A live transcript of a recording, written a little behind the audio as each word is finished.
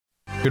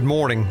Good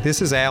morning.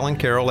 This is Alan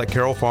Carroll at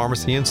Carroll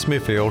Pharmacy in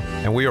Smithfield,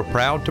 and we are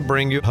proud to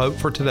bring you Hope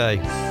for Today,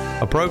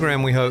 a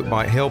program we hope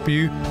might help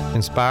you,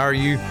 inspire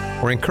you,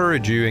 or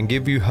encourage you and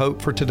give you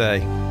hope for today.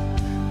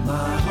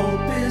 My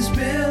hope is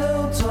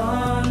built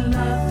on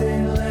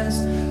nothing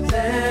less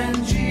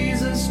than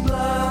Jesus'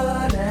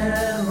 blood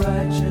and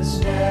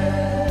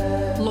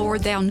righteousness.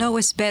 Lord, Thou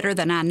knowest better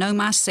than I know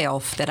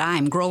myself that I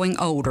am growing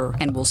older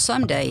and will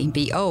someday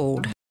be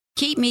old.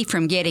 Keep me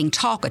from getting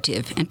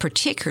talkative, and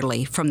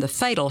particularly from the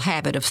fatal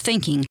habit of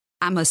thinking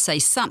I must say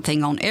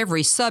something on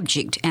every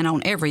subject and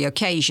on every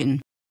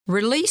occasion.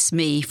 Release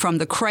me from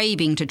the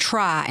craving to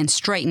try and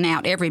straighten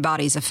out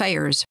everybody's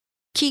affairs.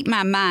 Keep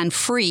my mind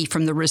free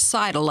from the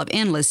recital of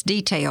endless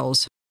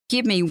details.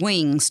 Give me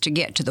wings to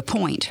get to the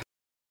point.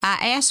 I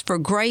ask for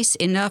grace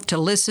enough to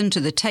listen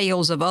to the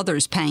tales of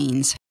others'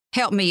 pains.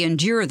 Help me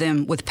endure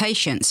them with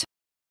patience,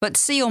 but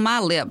seal my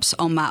lips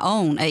on my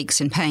own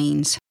aches and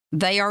pains.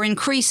 They are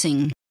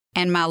increasing,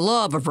 and my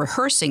love of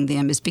rehearsing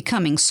them is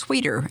becoming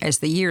sweeter as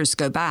the years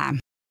go by.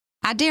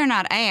 I dare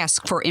not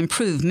ask for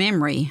improved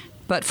memory,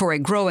 but for a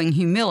growing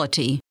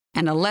humility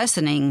and a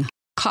lessening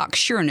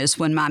cocksureness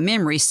when my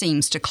memory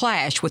seems to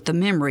clash with the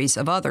memories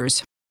of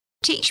others.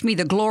 Teach me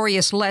the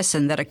glorious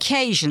lesson that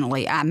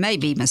occasionally I may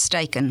be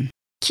mistaken.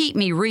 Keep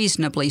me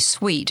reasonably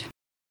sweet.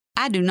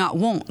 I do not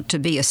want to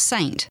be a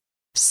saint.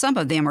 Some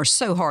of them are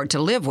so hard to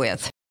live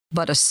with.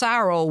 But a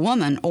sour old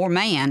woman or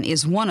man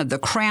is one of the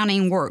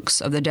crowning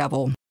works of the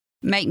devil.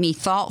 Make me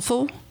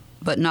thoughtful,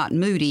 but not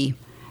moody,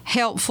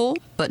 helpful,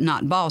 but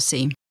not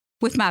bossy.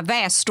 With my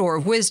vast store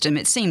of wisdom,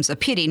 it seems a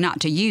pity not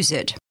to use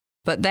it.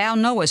 But Thou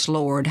knowest,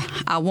 Lord,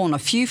 I want a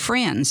few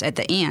friends at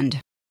the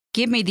end.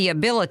 Give me the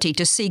ability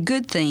to see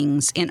good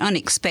things in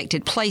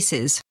unexpected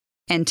places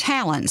and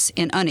talents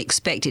in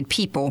unexpected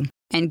people,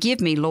 and give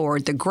me,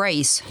 Lord, the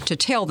grace to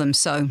tell them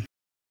so.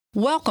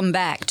 Welcome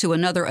back to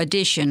another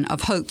edition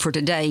of Hope for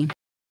Today.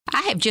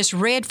 I have just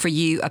read for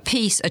you a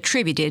piece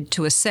attributed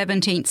to a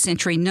 17th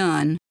century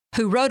nun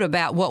who wrote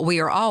about what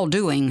we are all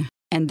doing,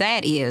 and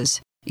that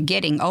is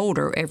getting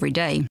older every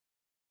day.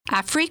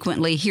 I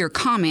frequently hear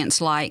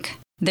comments like,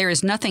 "There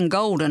is nothing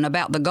golden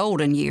about the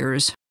golden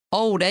years.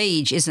 Old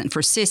age isn't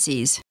for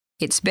sissies.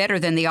 It's better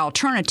than the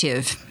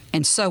alternative,"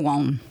 and so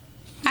on.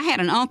 I had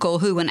an uncle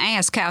who, when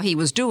asked how he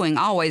was doing,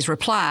 always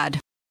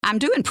replied, "I'm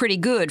doing pretty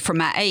good for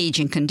my age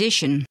and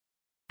condition."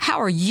 How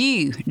are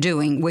you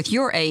doing with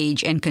your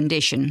age and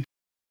condition?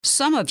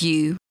 Some of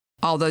you,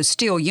 although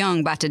still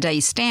young by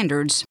today's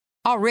standards,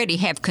 already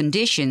have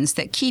conditions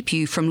that keep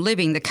you from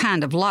living the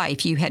kind of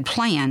life you had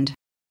planned.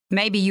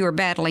 Maybe you are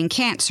battling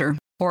cancer,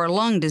 or a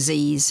lung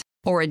disease,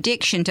 or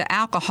addiction to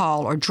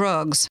alcohol or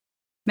drugs.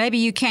 Maybe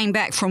you came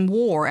back from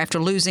war after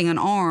losing an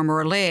arm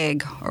or a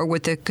leg, or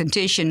with the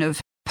condition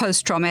of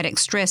post-traumatic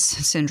stress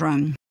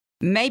syndrome.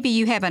 Maybe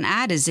you have an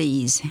eye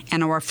disease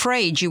and are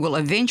afraid you will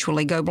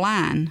eventually go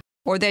blind,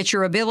 or that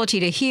your ability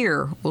to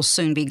hear will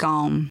soon be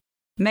gone.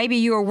 Maybe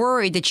you are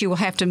worried that you will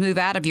have to move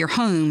out of your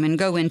home and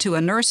go into a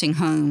nursing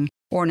home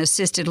or an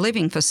assisted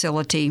living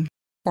facility,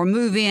 or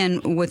move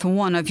in with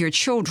one of your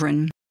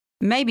children.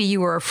 Maybe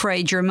you are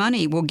afraid your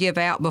money will give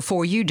out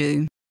before you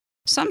do.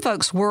 Some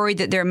folks worry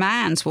that their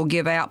minds will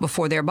give out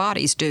before their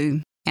bodies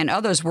do, and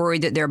others worry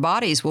that their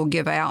bodies will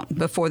give out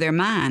before their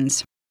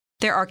minds.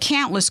 There are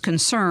countless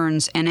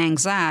concerns and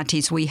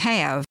anxieties we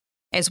have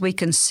as we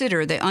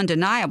consider the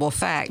undeniable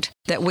fact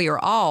that we are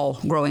all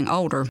growing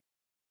older.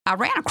 I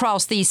ran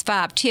across these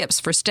 5 tips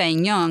for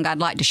staying young I'd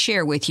like to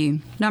share with you.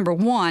 Number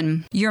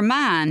 1, your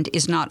mind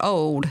is not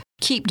old.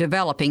 Keep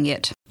developing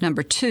it.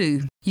 Number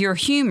 2, your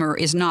humor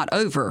is not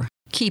over.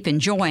 Keep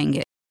enjoying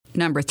it.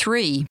 Number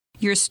 3,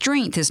 your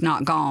strength is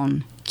not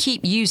gone.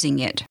 Keep using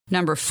it.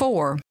 Number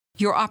 4,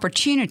 your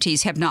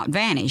opportunities have not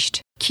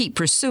vanished. Keep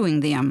pursuing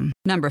them.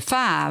 Number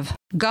 5,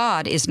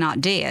 God is not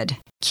dead.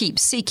 Keep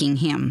seeking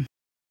Him.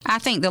 I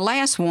think the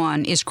last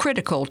one is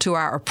critical to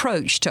our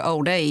approach to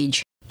old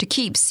age, to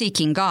keep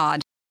seeking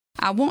God.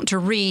 I want to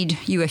read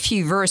you a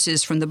few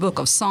verses from the book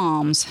of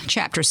Psalms,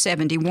 chapter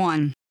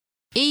 71.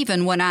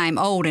 "Even when I am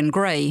old and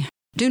gray,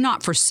 do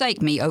not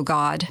forsake me, O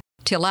God,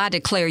 till I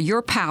declare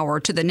your power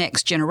to the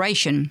next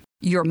generation,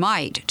 your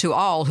might to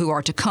all who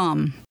are to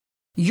come.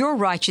 Your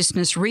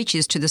righteousness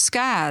reaches to the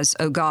skies,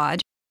 O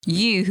God,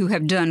 you who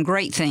have done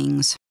great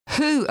things.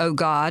 Who, O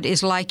God,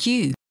 is like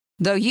you?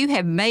 Though you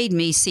have made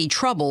me see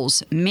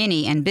troubles,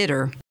 many and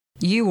bitter,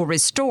 you will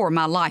restore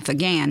my life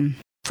again.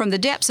 From the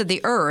depths of the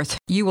earth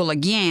you will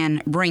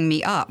again bring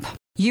me up.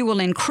 You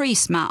will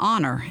increase my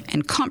honor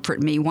and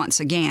comfort me once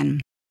again.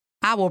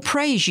 I will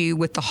praise you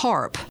with the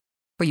harp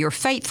for your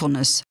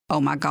faithfulness, O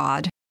my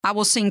God. I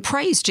will sing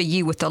praise to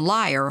you with the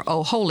lyre,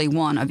 O Holy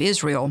One of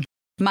Israel.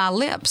 My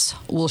lips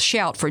will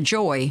shout for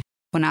joy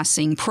when I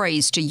sing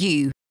praise to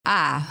you,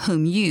 I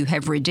whom you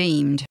have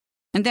redeemed."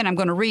 And then I'm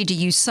going to read to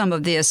you some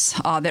of this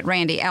that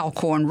Randy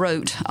Alcorn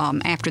wrote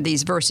after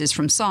these verses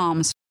from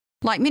Psalms.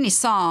 Like many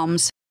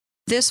Psalms,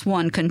 this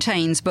one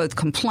contains both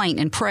complaint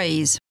and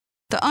praise.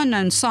 The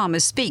unknown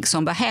psalmist speaks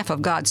on behalf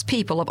of God's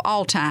people of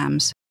all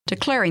times,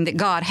 declaring that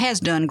God has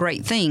done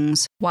great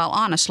things while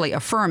honestly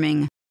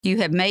affirming You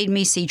have made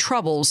me see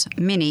troubles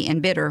many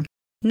and bitter.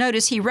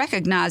 Notice he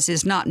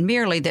recognizes not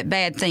merely that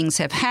bad things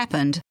have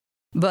happened,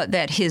 but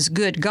that his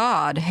good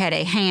God had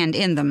a hand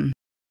in them.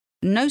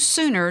 No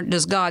sooner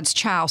does God's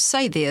child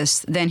say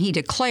this than he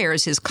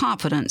declares his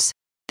confidence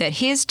that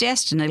his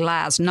destiny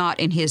lies not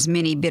in his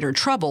many bitter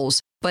troubles,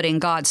 but in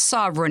God's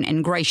sovereign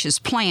and gracious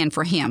plan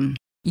for him.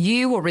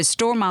 You will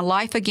restore my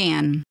life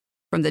again.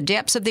 From the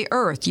depths of the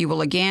earth you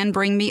will again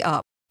bring me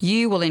up.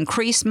 You will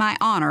increase my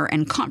honor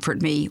and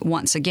comfort me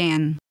once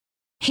again.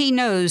 He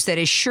knows that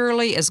as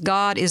surely as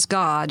God is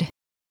God,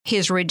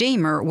 his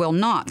Redeemer will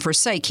not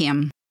forsake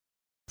him.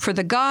 For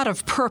the God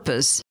of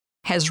purpose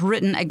has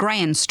written a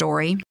grand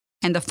story,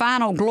 and the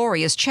final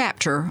glorious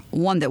chapter,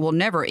 one that will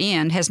never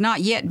end, has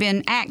not yet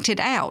been acted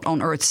out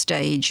on earth's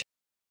stage.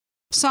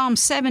 Psalm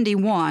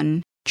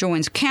 71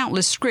 joins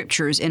countless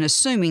scriptures in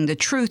assuming the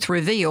truth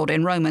revealed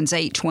in Romans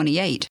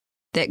 8:28,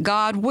 that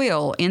God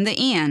will, in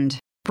the end,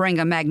 bring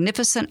a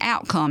magnificent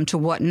outcome to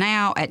what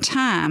now, at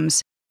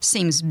times,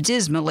 seems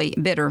dismally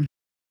bitter.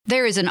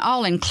 There is an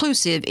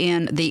all-inclusive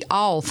in the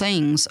all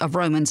things of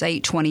Romans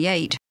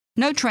 8:28.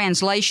 No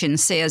translation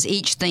says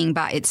each thing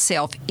by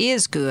itself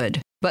is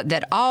good, but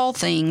that all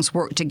things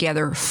work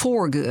together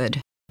for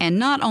good, and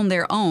not on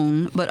their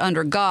own, but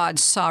under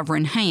God's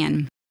sovereign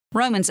hand.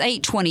 Romans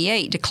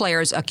 8:28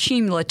 declares a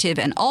cumulative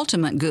and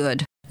ultimate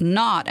good,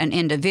 not an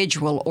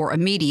individual or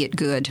immediate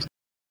good.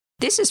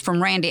 This is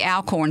from Randy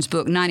Alcorn's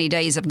book, 90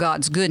 Days of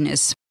God's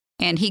Goodness,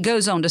 and he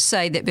goes on to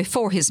say that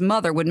before his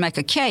mother would make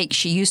a cake,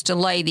 she used to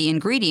lay the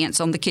ingredients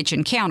on the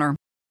kitchen counter.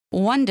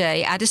 One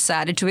day, I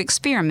decided to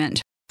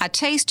experiment. I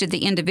tasted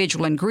the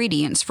individual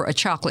ingredients for a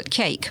chocolate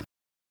cake: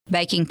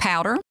 baking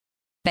powder,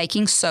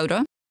 baking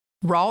soda,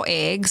 raw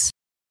eggs,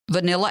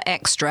 vanilla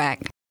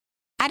extract.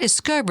 I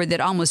discovered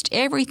that almost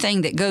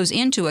everything that goes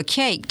into a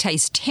cake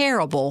tastes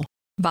terrible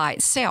by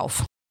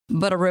itself.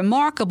 But a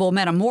remarkable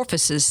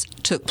metamorphosis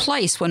took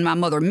place when my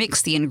mother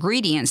mixed the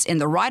ingredients in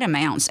the right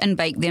amounts and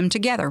baked them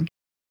together.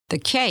 The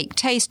cake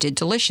tasted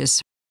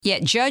delicious.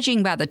 Yet,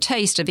 judging by the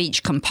taste of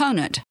each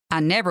component, I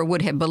never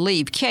would have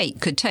believed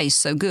cake could taste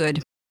so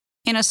good.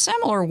 In a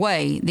similar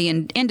way, the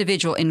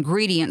individual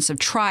ingredients of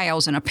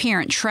trials and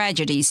apparent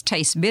tragedies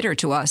taste bitter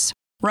to us.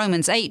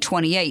 Romans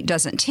 8:28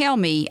 doesn't tell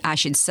me I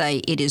should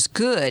say it is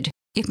good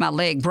if my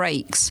leg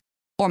breaks,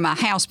 or my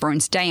house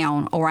burns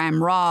down, or I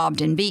am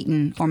robbed and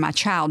beaten, or my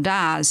child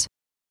dies.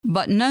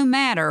 But no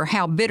matter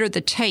how bitter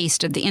the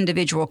taste of the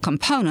individual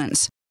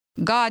components,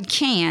 God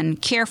can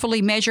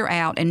carefully measure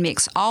out and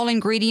mix all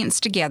ingredients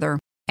together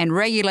and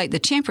regulate the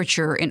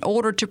temperature in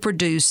order to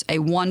produce a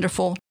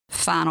wonderful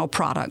final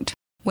product.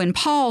 When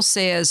Paul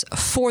says,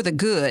 "for the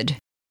good,"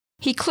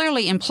 he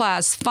clearly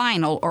implies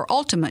final or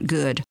ultimate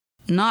good,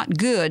 not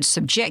good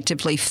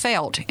subjectively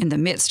felt in the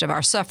midst of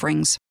our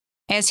sufferings.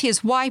 As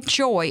his wife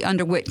Joy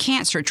underwent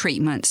cancer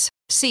treatments,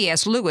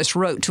 C.S. Lewis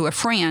wrote to a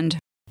friend,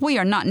 "We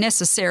are not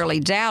necessarily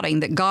doubting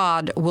that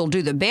God will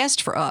do the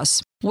best for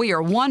us. We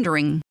are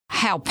wondering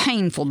how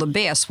painful the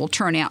best will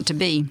turn out to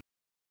be."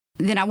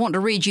 Then I want to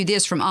read you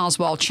this from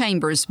Oswald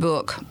Chambers'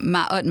 book,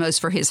 My Utmost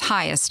for His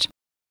Highest.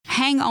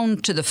 Hang on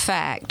to the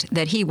fact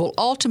that he will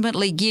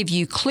ultimately give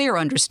you clear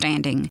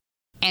understanding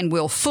and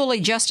will fully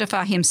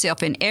justify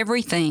himself in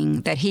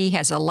everything that he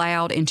has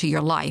allowed into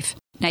your life.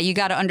 Now, you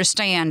got to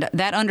understand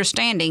that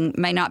understanding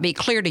may not be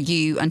clear to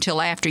you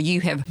until after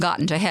you have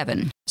gotten to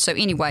heaven. So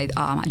anyway,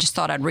 I just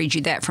thought I'd read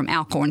you that from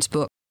Alcorn's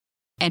book.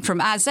 And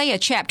from Isaiah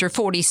chapter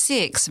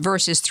 46,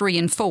 verses 3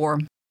 and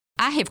 4,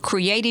 "I have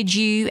created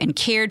you and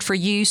cared for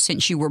you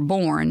since you were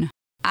born.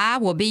 I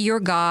will be your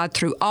God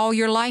through all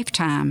your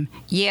lifetime.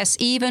 Yes,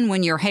 even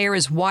when your hair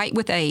is white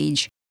with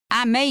age.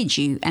 I made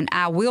you, and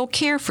I will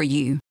care for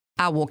you.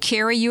 I will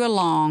carry you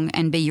along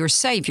and be your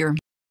Savior."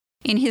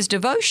 In his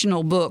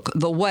devotional book,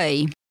 The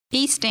Way,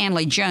 E.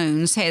 Stanley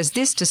Jones has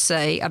this to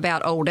say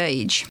about old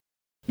age.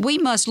 "We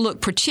must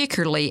look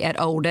particularly at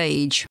old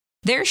age.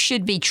 There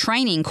should be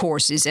training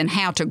courses in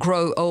how to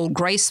grow old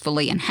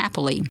gracefully and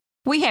happily.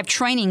 We have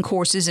training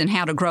courses in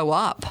how to grow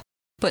up,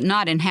 but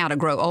not in how to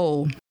grow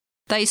old.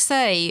 They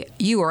say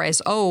you are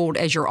as old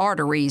as your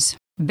arteries.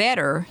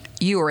 Better,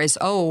 you are as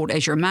old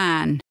as your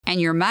mind,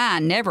 and your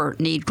mind never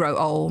need grow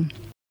old.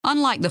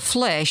 Unlike the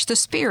flesh, the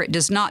spirit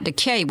does not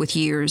decay with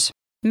years.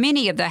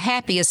 Many of the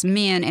happiest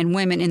men and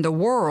women in the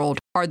world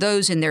are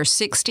those in their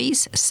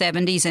 60s,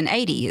 70s, and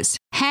 80s,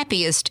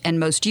 happiest and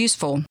most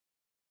useful.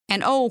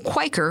 An old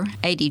Quaker,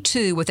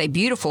 82, with a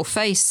beautiful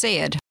face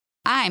said,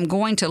 'I am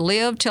going to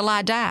live till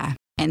I die,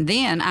 and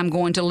then I'm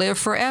going to live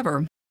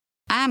forever.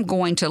 I'm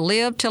going to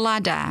live till I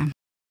die.'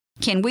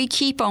 Can we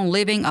keep on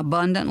living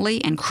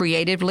abundantly and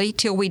creatively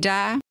till we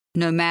die,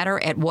 no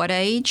matter at what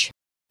age?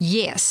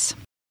 Yes.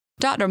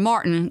 Dr.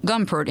 Martin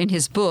Gumpert, in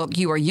his book,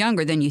 You Are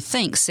Younger Than You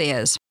Think,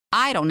 says,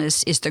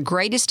 "Idleness is the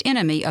greatest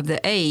enemy of the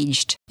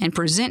aged and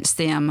presents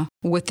them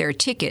with their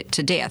ticket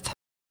to death."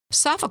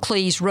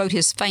 Sophocles wrote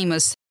his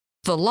famous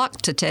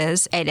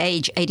Philoctetes at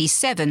age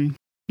 87.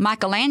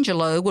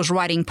 Michelangelo was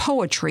writing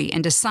poetry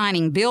and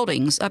designing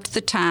buildings up to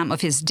the time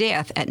of his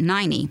death at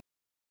 90.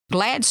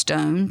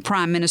 Gladstone,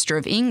 Prime Minister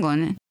of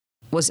England,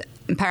 was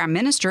Prime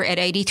Minister at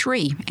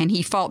 83, and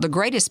he fought the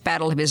greatest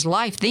battle of his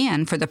life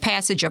then for the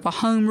passage of a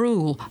Home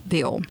Rule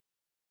bill.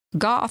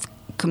 Goethe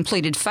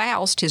completed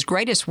Faust, his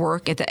greatest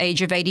work, at the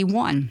age of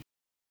 81.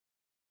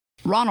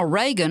 Ronald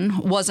Reagan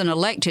wasn't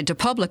elected to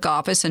public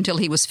office until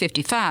he was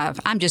 55.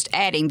 I'm just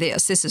adding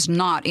this. This is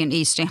not in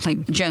E.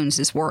 Stanley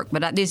Jones's work,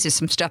 but this is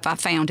some stuff I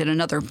found in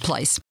another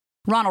place.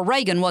 Ronald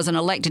Reagan wasn't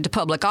elected to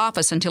public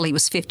office until he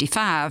was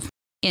 55.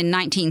 In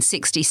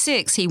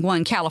 1966, he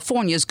won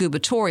California's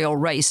gubernatorial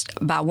race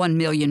by 1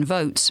 million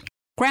votes.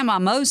 Grandma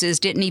Moses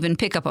didn't even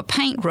pick up a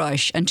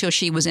paintbrush until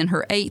she was in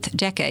her 8th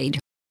decade.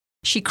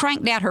 She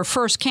cranked out her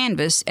first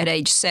canvas at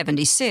age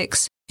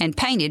 76 and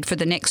painted for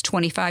the next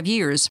 25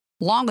 years,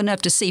 long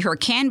enough to see her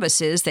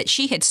canvases that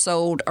she had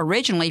sold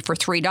originally for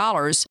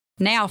 $3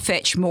 now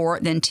fetch more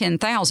than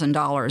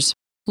 $10,000.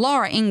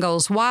 Laura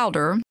Ingalls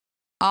Wilder,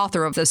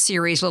 author of the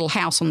series Little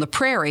House on the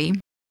Prairie,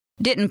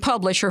 didn't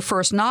publish her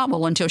first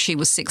novel until she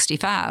was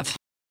 65.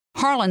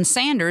 Harlan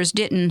Sanders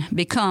didn't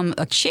become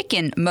a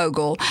chicken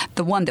mogul,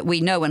 the one that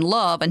we know and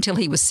love, until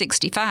he was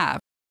 65.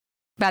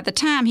 By the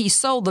time he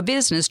sold the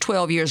business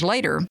 12 years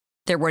later,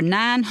 there were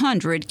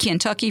 900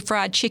 Kentucky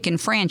Fried Chicken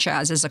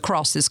franchises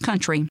across this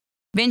country.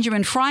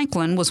 Benjamin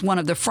Franklin was one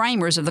of the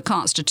framers of the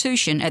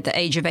Constitution at the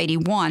age of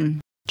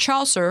 81.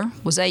 Chaucer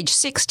was age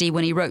 60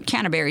 when he wrote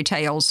Canterbury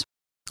Tales.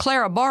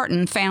 Clara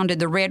Barton founded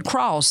the Red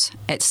Cross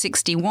at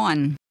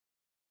 61.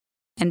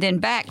 And then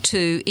back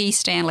to E.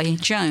 Stanley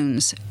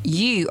Jones.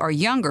 You are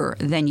younger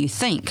than you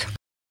think.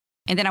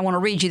 And then I want to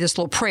read you this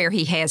little prayer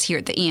he has here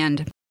at the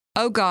end.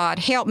 Oh God,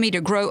 help me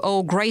to grow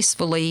old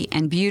gracefully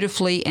and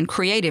beautifully and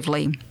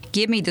creatively.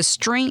 Give me the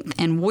strength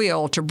and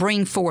will to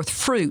bring forth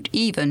fruit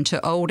even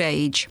to old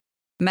age.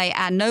 May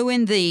I know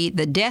in Thee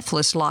the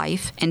deathless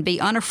life and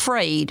be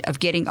unafraid of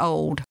getting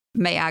old.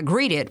 May I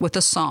greet it with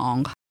a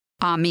song.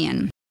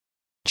 Amen.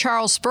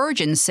 Charles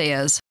Spurgeon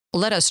says,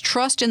 let us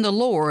trust in the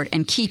Lord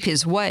and keep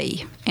His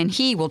way, and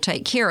He will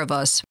take care of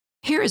us.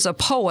 Here is a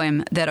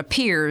poem that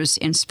appears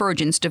in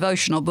Spurgeon's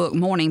devotional book,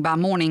 Morning by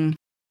Morning.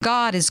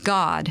 God is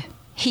God.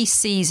 He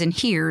sees and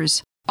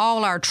hears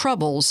all our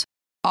troubles,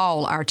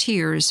 all our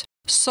tears.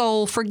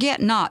 Soul, forget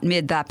not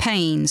mid thy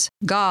pains,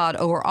 God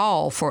o'er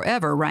all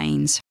forever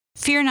reigns.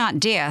 Fear not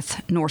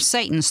death, nor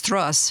Satan's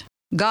thrust.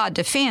 God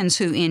defends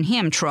who in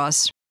Him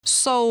trust.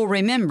 Soul,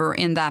 remember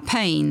in thy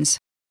pains,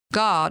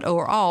 God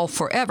o'er all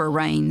forever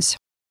reigns.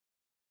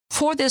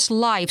 For this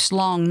life's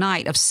long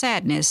night of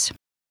sadness,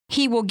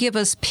 He will give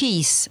us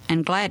peace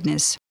and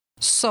gladness.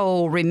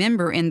 Soul,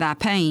 remember in thy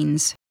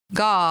pains,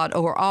 God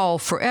o'er all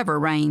forever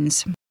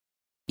reigns.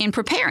 In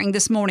preparing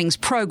this morning's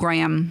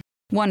program,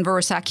 one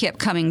verse I kept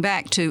coming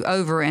back to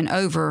over and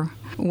over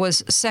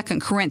was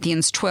 2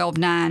 Corinthians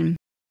 12:9.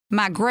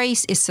 My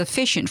grace is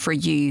sufficient for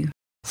you,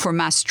 for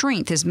my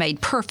strength is made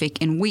perfect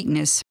in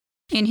weakness.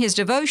 In his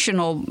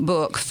devotional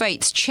book,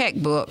 Faith's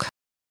Checkbook,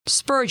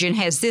 Spurgeon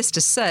has this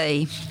to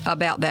say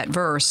about that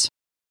verse.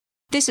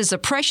 This is a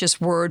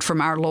precious word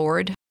from our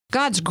Lord.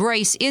 God's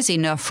grace is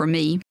enough for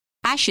me.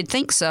 I should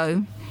think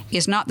so.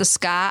 Is not the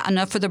sky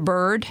enough for the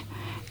bird,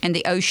 and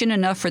the ocean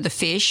enough for the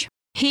fish?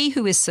 He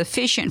who is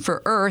sufficient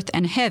for earth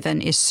and heaven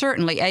is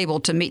certainly able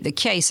to meet the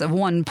case of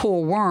one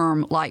poor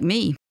worm like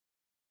me.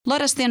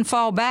 Let us then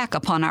fall back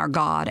upon our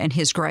God and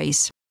His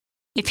grace.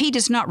 If He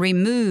does not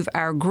remove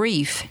our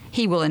grief,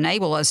 He will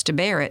enable us to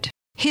bear it.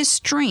 His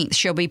strength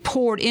shall be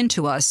poured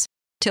into us,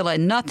 till a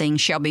nothing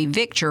shall be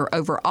victor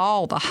over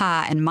all the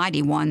high and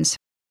mighty ones.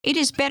 It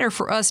is better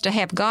for us to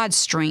have God's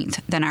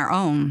strength than our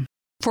own.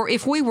 For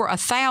if we were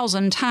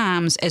 1,000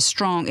 times as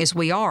strong as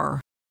we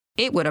are,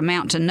 it would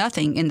amount to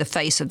nothing in the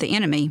face of the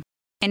enemy.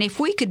 And if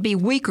we could be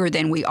weaker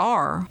than we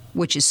are,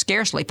 which is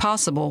scarcely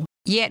possible,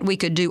 yet we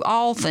could do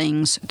all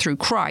things through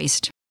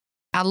Christ.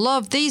 I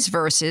love these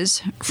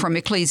verses from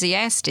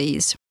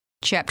Ecclesiastes,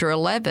 chapter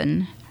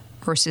 11,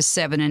 verses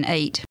 7 and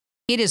 8.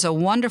 It is a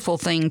wonderful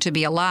thing to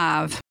be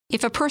alive.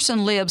 If a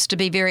person lives to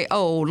be very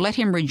old, let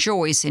him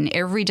rejoice in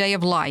every day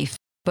of life,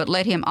 but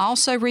let him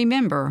also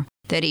remember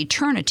that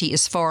eternity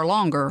is far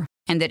longer,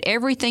 and that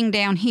everything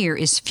down here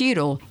is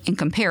futile in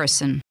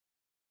comparison.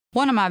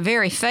 One of my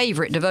very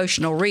favorite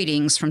devotional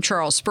readings from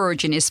Charles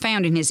Spurgeon is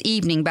found in his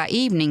Evening by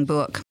Evening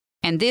book,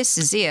 and this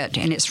is it,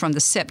 and it's from the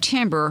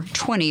September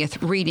 20th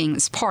reading.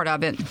 It's part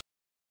of it.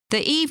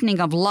 The evening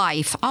of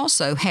life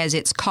also has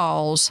its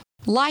calls.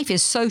 Life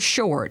is so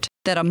short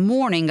that a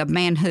morning of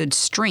manhood's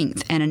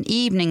strength and an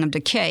evening of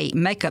decay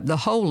make up the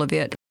whole of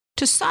it.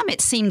 To some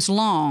it seems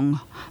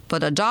long,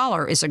 but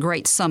 $1 is a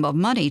great sum of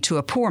money to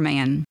a poor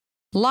man.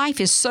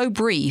 Life is so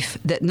brief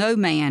that no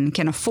man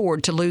can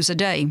afford to lose a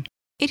day.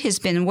 It has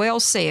been well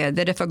said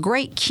that if a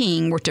great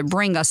king were to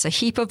bring us a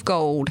heap of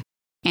gold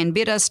and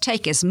bid us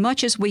take as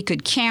much as we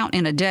could count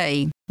in a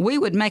day, we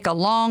would make a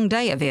long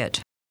day of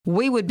it.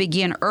 We would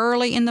begin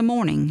early in the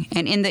morning,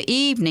 and in the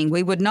evening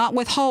we would not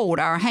withhold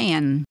our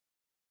hand.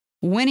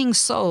 Winning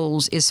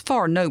souls is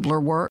far nobler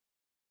work.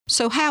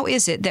 So how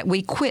is it that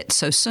we quit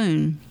so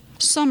soon?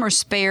 Some are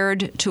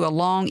spared to a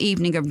long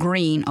evening of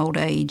green old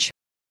age.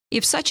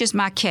 If such is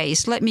my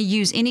case, let me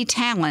use any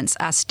talents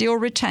I still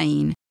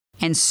retain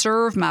and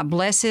serve my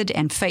blessed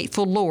and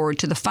faithful Lord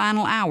to the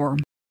final hour.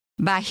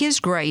 By His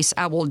grace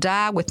I will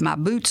die with my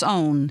boots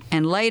on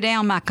and lay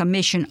down my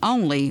commission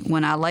only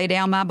when I lay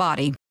down my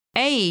body.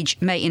 Age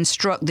may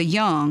instruct the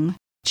young,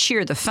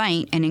 cheer the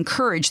faint, and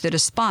encourage the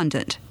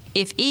despondent.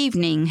 If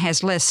evening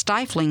has less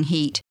stifling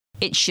heat,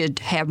 it should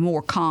have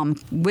more calm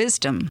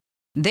wisdom.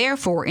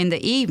 Therefore, in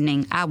the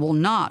evening I will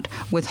not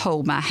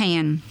withhold my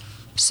hand.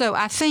 So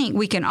I think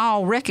we can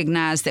all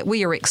recognize that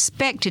we are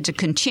expected to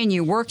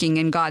continue working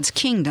in God's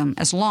kingdom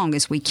as long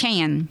as we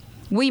can.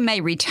 We may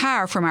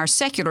retire from our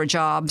secular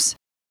jobs,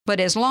 but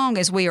as long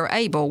as we are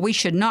able, we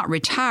should not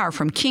retire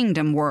from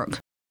kingdom work.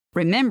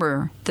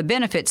 Remember, the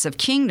benefits of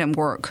kingdom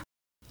work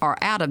are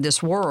out of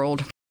this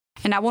world.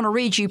 And I want to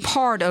read you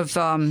part of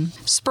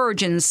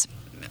Spurgeon's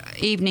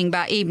evening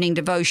by evening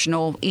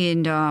devotional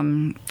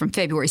from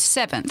February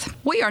 7th.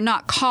 We are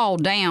not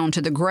called down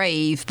to the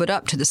grave, but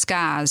up to the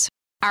skies.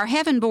 Our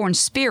heaven-born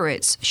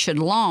spirits should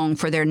long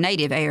for their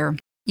native air,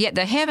 yet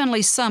the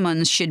heavenly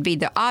summons should be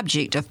the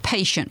object of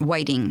patient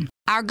waiting.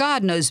 Our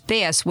God knows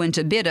best when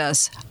to bid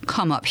us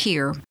come up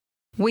here.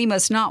 We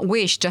must not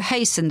wish to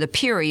hasten the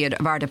period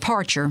of our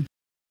departure.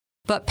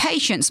 But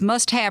patience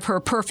must have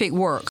her perfect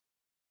work.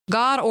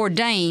 God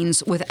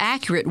ordains with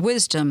accurate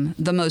wisdom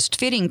the most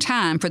fitting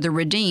time for the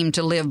redeemed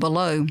to live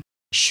below.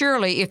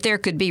 Surely, if there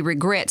could be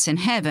regrets in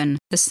heaven,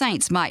 the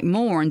saints might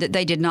mourn that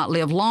they did not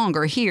live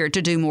longer here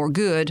to do more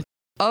good.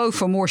 Oh,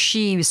 for more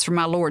sheaves for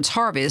my Lord's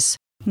harvest,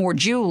 more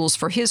jewels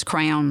for His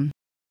crown.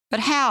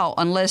 But how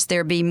unless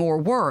there be more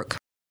work?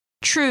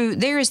 True,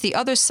 there is the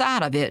other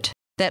side of it,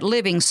 that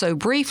living so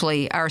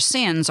briefly, our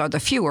sins are the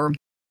fewer.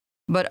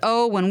 But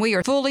oh, when we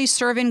are fully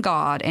serving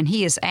God and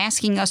He is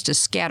asking us to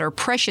scatter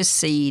precious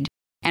seed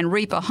and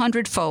reap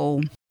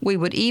 100-fold, we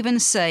would even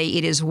say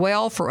it is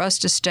well for us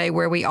to stay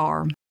where we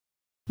are.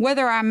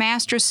 Whether our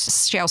Master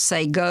shall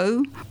say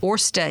go or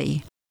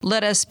stay,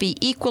 let us be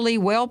equally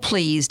well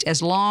pleased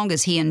as long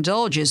as He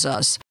indulges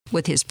us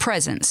with His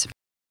presence.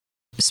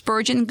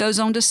 Spurgeon goes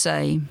on to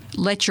say,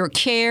 let your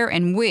care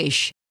and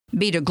wish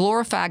be to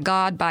glorify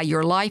God by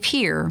your life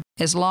here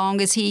as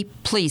long as He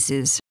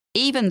pleases,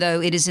 even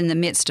though it is in the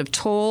midst of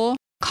toil,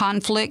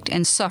 conflict,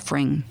 and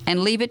suffering,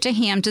 and leave it to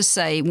Him to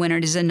say when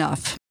it is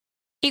enough.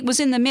 It was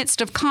in the midst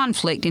of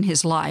conflict in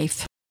his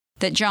life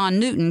that John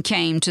Newton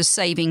came to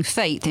saving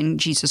faith in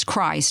Jesus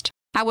Christ.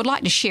 I would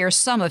like to share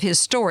some of his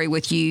story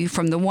with you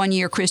from the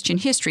one-year Christian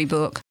history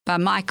book by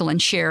Michael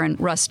and Sharon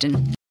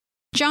Rustin.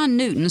 John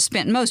Newton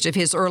spent most of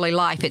his early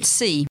life at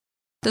sea.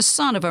 The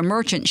son of a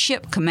merchant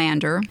ship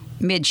commander,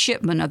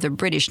 midshipman of the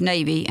British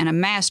Navy, and a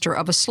master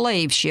of a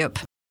slave ship,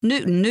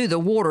 Newton knew the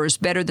waters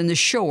better than the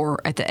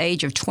shore at the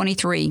age of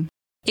 23.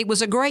 It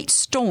was a great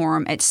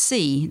storm at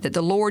sea that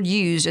the Lord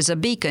used as a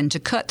beacon to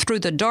cut through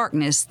the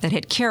darkness that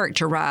had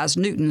characterized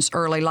Newton's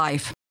early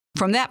life.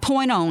 From that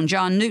point on,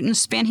 John Newton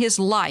spent his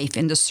life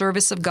in the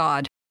service of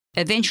God,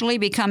 eventually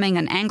becoming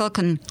an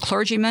Anglican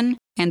clergyman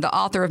and the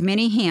author of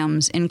many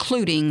hymns,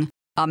 including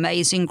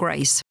Amazing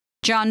Grace.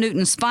 John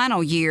Newton's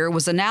final year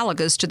was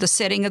analogous to the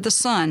setting of the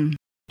sun.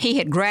 He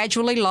had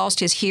gradually lost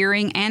his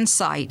hearing and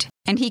sight,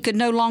 and he could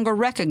no longer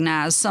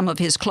recognize some of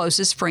his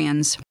closest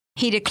friends.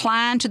 He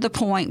declined to the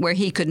point where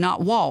he could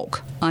not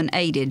walk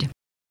unaided.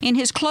 In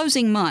his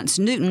closing months,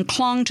 Newton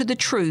clung to the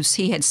truths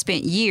he had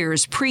spent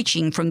years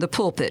preaching from the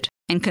pulpit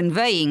and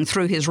conveying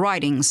through his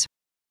writings.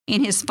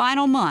 In his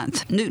final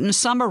month, Newton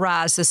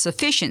summarized the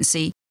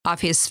sufficiency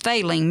of his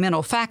failing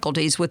mental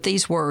faculties with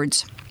these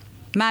words: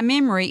 "My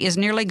memory is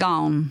nearly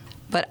gone,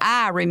 but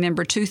I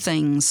remember two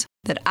things,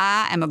 that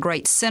I am a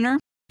great sinner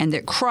and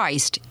that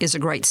Christ is a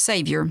great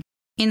Savior."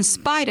 In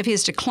spite of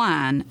his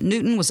decline,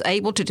 Newton was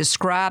able to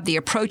describe the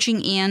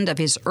approaching end of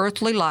his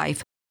earthly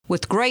life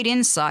with great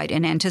insight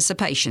and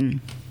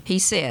anticipation. He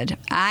said,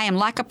 "I am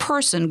like a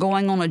person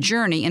going on a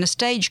journey in a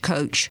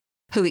stagecoach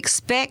who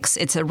expects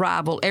its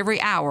arrival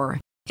every hour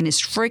and is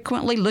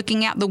frequently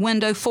looking out the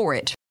window for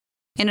it."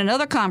 In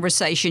another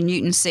conversation,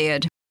 Newton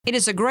said, "It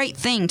is a great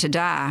thing to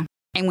die,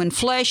 and when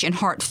flesh and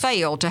heart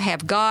fail, to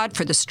have God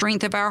for the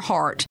strength of our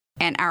heart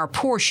and our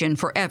portion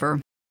forever.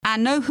 I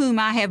know whom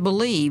I have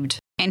believed,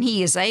 and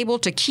He is able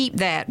to keep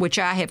that which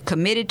I have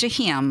committed to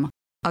Him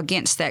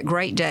against that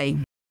great day.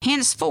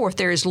 Henceforth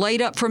there is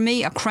laid up for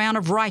me a crown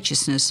of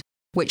righteousness,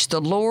 which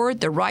the Lord,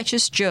 the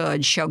righteous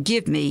judge, shall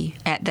give me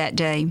at that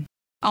day."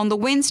 On the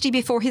Wednesday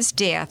before his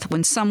death,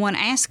 when someone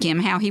asked him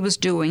how he was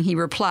doing, he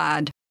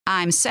replied,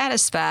 "I am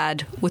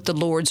satisfied with the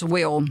Lord's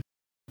will."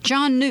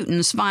 John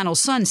Newton's final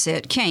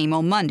sunset came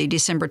on Monday,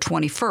 December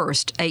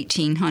 21st,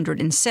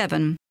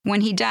 1807, when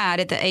he died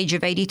at the age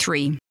of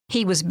 83.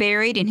 He was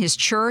buried in his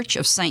church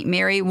of St.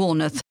 Mary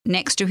Woolnoth,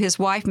 next to his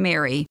wife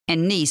Mary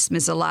and niece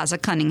Miss Eliza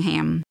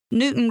Cunningham.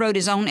 Newton wrote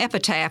his own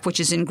epitaph, which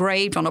is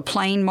engraved on a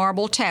plain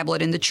marble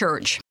tablet in the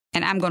church,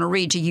 and I'm going to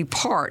read to you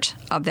part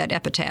of that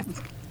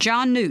epitaph.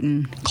 John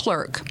Newton,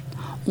 clerk,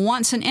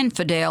 once an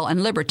infidel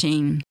and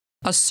libertine,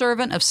 a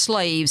servant of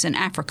slaves in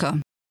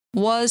Africa,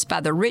 was,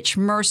 by the rich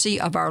mercy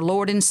of our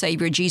Lord and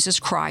Savior Jesus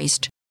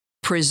Christ,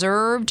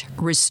 preserved,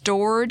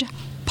 restored,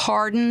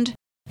 pardoned,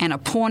 and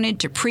appointed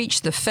to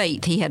preach the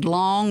faith he had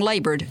long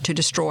labored to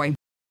destroy.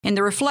 In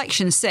the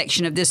reflection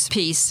section of this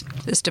piece,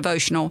 this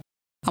devotional,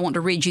 I want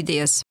to read you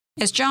this.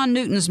 As John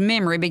Newton's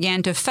memory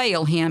began to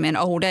fail him in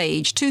old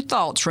age, 2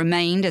 thoughts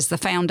remained as the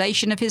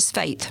foundation of his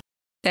faith: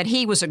 that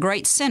he was a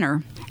great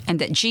sinner and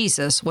that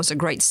Jesus was a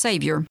great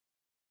Savior.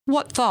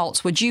 What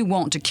thoughts would you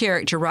want to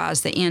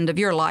characterize the end of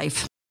your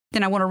life?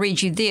 Then I want to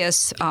read you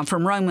this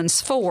from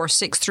Romans 4,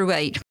 6 through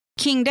 8.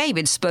 King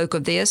David spoke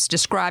of this,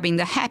 describing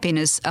the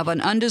happiness of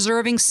an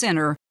undeserving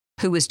sinner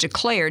who is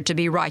declared to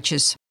be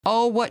righteous.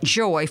 Oh, what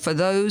joy for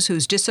those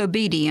whose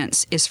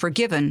disobedience is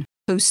forgiven,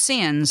 whose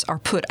sins are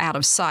put out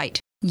of sight.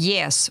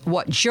 Yes,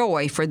 what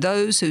joy for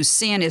those whose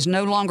sin is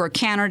no longer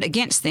counted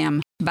against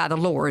them by the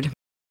Lord.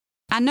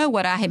 I know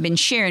what I have been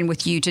sharing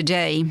with you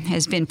today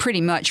has been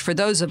pretty much for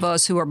those of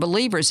us who are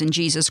believers in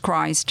Jesus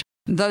Christ,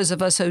 those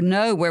of us who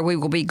know where we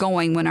will be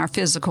going when our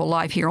physical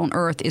life here on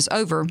earth is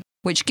over,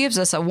 which gives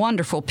us a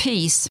wonderful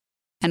peace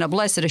and a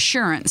blessed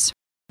assurance.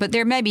 But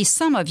there may be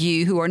some of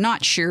you who are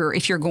not sure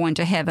if you're going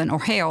to heaven or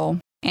hell,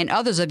 and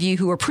others of you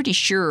who are pretty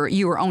sure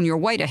you are on your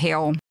way to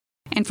hell.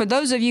 And for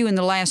those of you in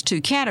the last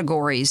 2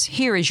 categories,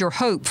 here is your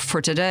hope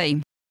for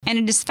today. And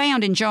it is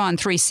found in John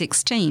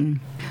 3:16.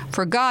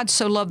 For God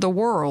so loved the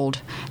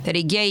world that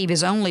he gave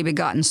his only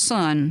begotten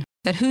Son,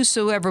 that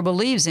whosoever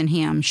believes in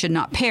him should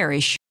not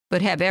perish,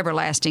 but have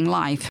everlasting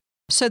life.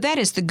 So that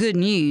is the good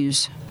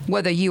news,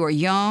 whether you are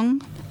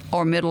young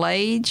or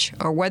middle-aged,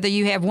 or whether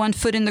you have one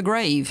foot in the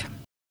grave.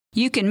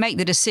 You can make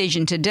the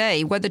decision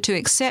today whether to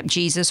accept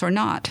Jesus or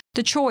not.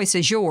 The choice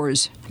is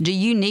yours. Do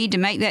you need to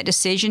make that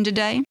decision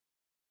today?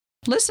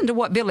 Listen to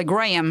what Billy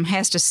Graham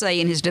has to say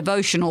in his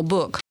devotional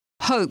book,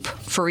 Hope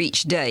for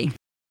Each Day.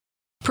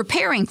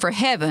 Preparing for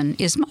heaven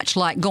is much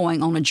like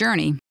going on a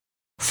journey.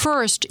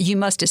 First, you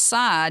must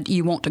decide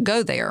you want to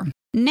go there.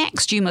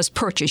 Next, you must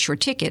purchase your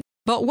ticket.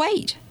 But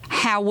wait,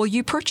 how will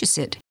you purchase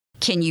it?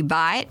 Can you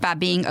buy it by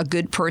being a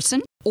good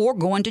person, or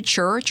going to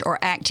church, or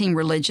acting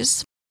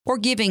religious, or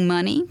giving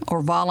money,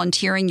 or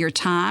volunteering your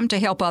time to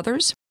help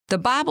others? The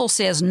Bible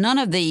says none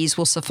of these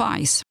will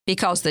suffice,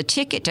 because the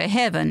ticket to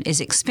heaven is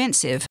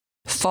expensive,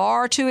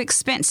 far too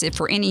expensive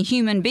for any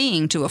human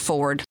being to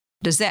afford.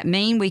 Does that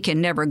mean we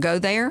can never go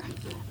there?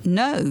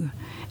 No.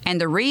 And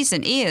the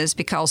reason is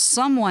because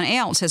someone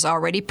else has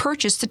already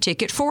purchased the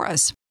ticket for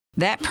us.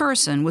 That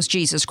person was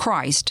Jesus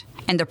Christ,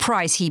 and the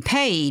price he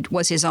paid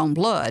was his own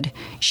blood,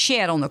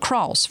 shed on the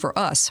cross for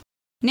us.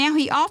 Now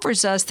he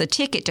offers us the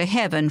ticket to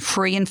heaven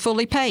free and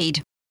fully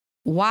paid.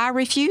 Why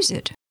refuse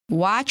it?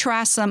 Why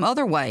try some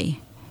other way?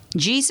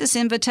 Jesus'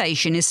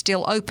 invitation is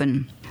still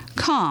open.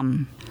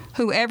 Come.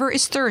 Whoever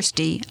is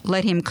thirsty,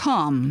 let him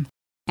come.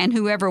 And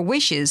whoever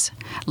wishes,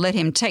 let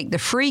him take the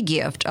free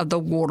gift of the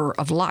water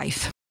of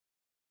life.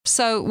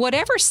 So,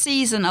 whatever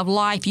season of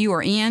life you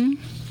are in,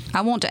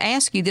 I want to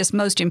ask you this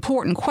most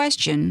important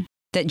question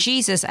that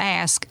Jesus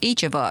asked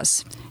each of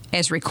us,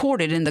 as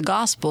recorded in the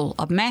Gospel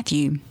of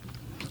Matthew,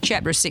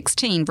 chapter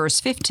 16, verse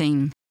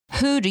 15.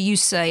 Who do you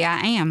say I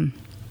am?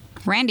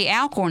 Randy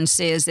Alcorn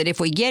says that if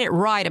we get it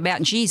right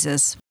about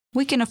Jesus,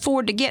 we can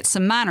afford to get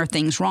some minor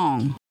things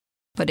wrong.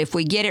 But if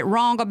we get it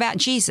wrong about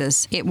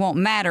Jesus, it won't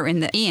matter in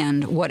the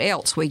end what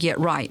else we get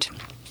right.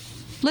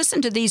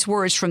 Listen to these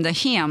words from the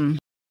hymn,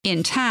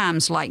 In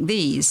Times Like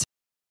These.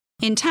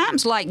 In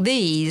times like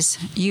these,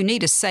 you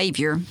need a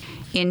Savior.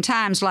 In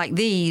times like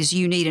these,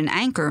 you need an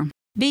anchor.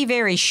 Be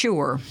very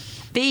sure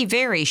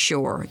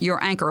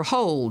your anchor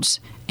holds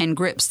and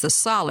grips the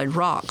solid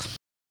rock.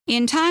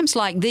 In times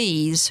like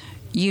these,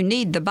 you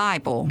need the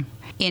Bible.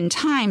 In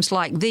times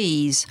like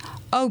these,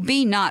 oh,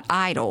 be not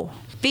idle.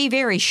 Be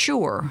very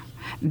sure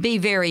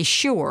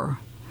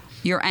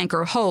your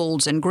anchor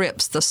holds and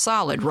grips the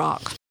solid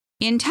rock.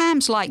 In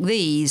times like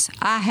these,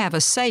 I have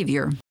a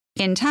Savior.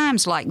 In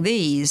times like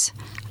these,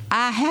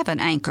 I have an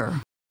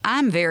anchor.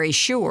 I'm very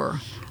sure.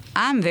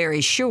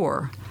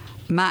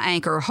 My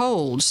anchor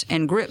holds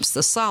and grips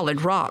the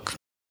solid rock.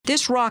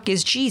 This rock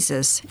is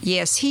Jesus.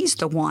 Yes, he's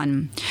the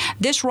one.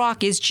 This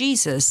rock is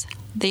Jesus,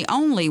 the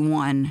only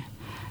one.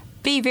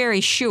 Be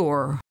very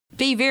sure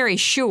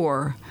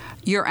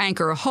your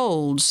anchor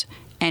holds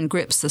and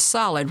grips the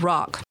solid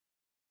rock.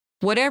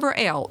 Whatever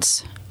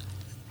else,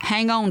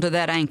 hang on to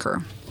that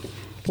anchor.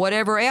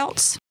 Whatever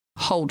else,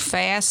 hold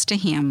fast to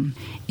him.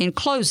 In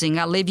closing,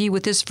 I leave you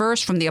with this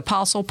verse from the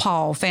Apostle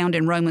Paul found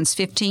in Romans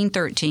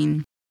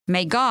 15:13.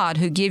 May God,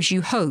 who gives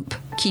you hope,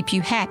 keep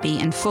you happy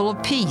and full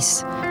of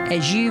peace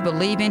as you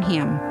believe in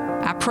him.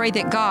 I pray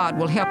that God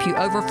will help you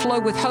overflow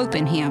with hope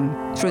in him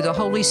through the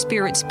Holy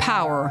Spirit's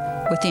power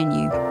within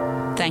you.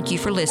 Thank you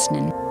for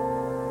listening.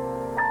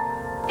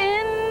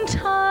 In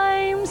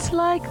times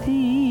like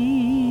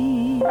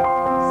these,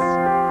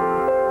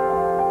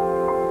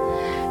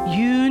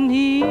 you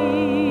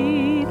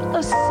need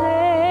a Savior.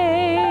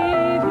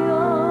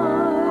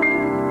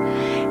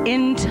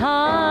 In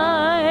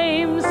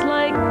times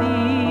like these,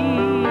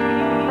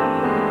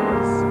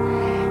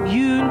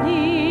 you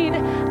need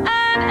an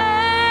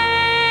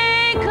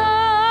anchor.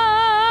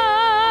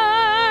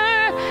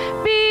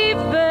 Be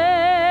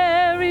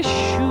very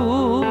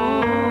sure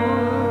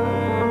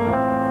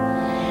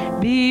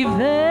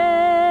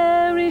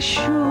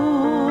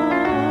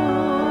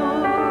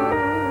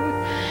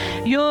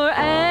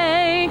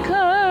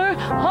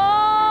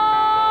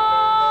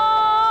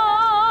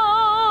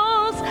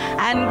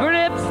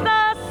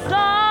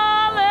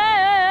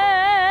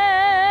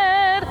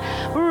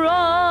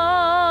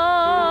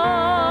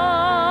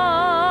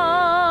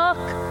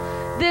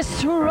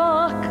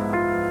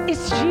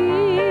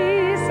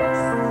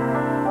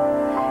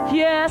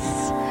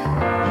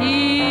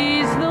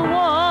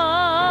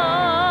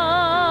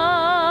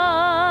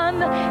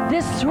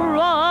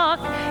rock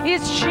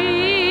is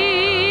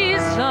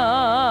Jesus,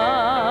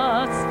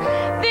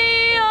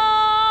 the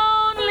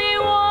only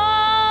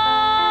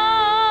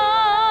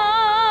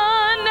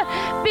one.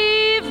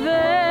 Be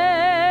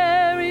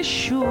very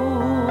sure.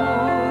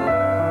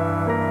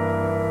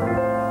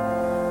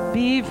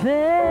 Be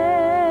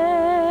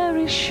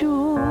very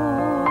sure.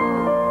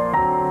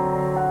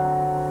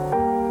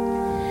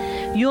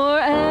 Your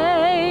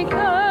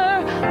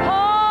anchor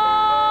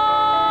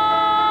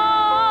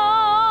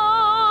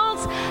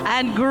holds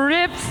and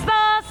grips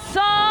the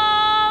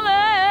solid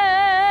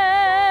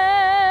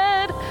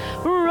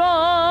rock.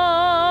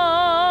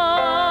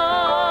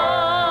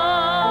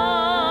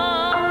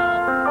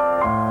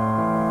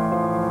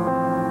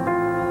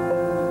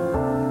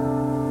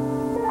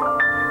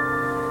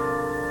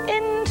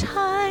 In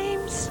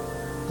times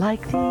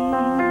like these,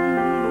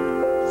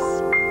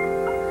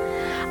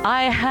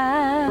 I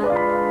have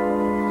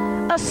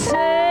a Savior.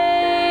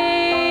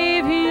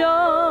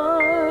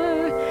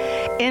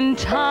 In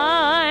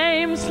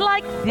times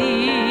like these,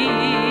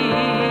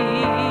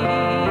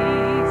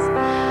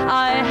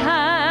 I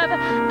have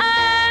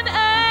an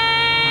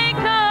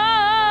anchor.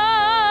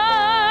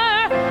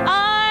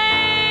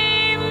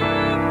 I'm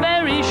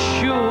very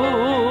sure.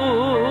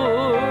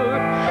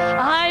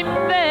 I'm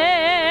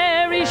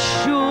very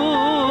sure.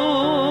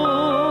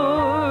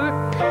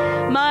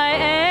 My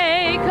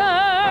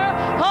anchor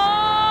holds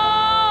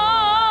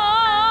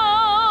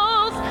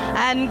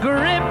and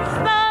grips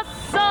the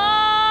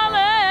solid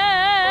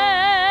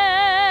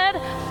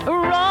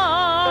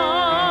rock.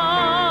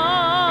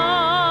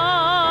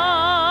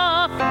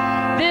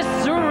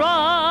 This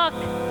rock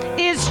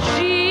is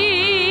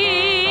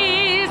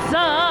Jesus.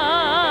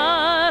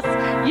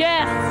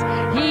 Yes,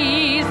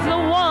 He's the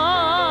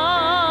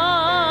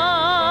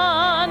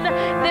one.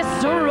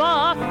 This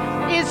rock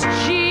is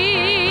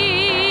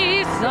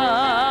Jesus,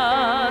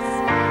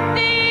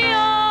 the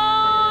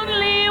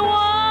only one.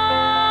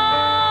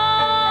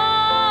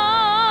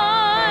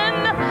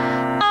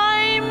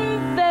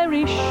 I'm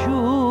very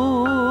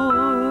sure.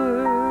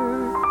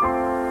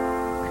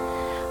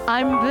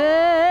 I'm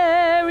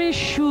very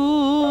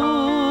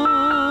sure.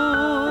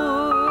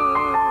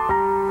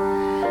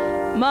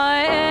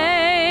 My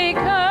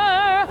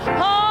anchor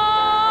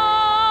holds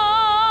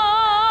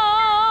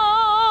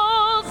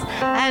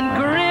and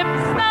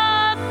grips the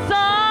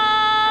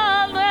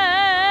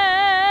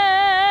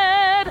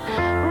solid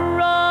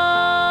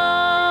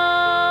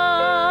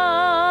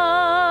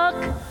rock.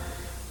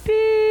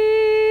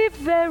 Be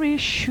very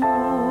sure.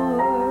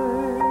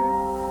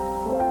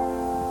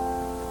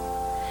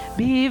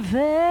 Be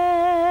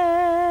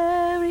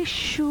very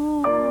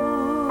sure.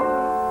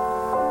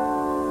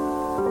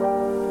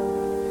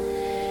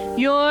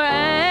 Your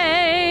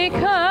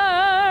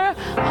anchor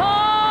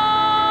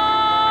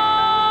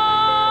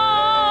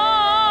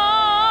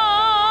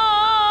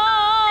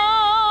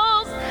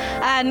holds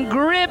and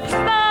grips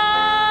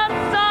the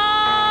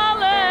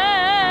solid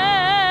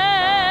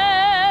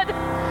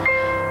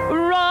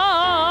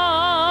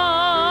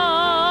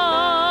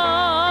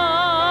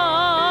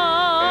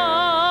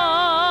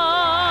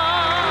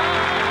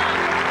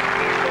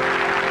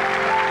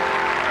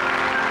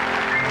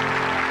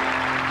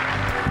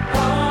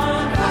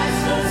On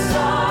Christ the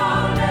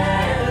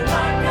solid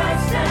rock I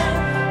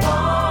stand.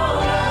 All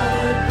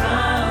other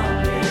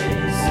ground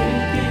is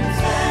sinking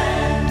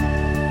sand.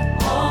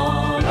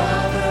 All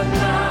other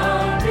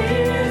ground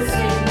is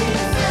sinking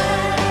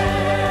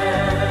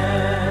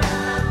sand.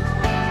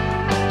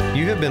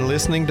 You have been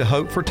listening to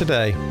Hope for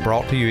Today,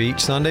 brought to you each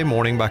Sunday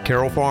morning by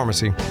Carroll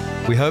Pharmacy.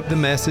 We hope the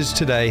message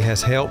today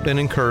has helped and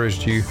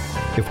encouraged you.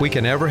 If we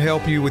can ever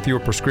help you with your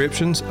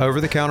prescriptions,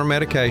 over-the-counter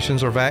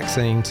medications, or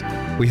vaccines,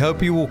 we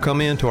hope you will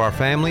come into our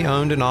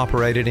family-owned and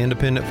operated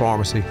independent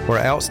pharmacy,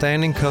 where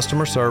outstanding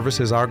customer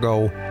service is our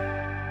goal.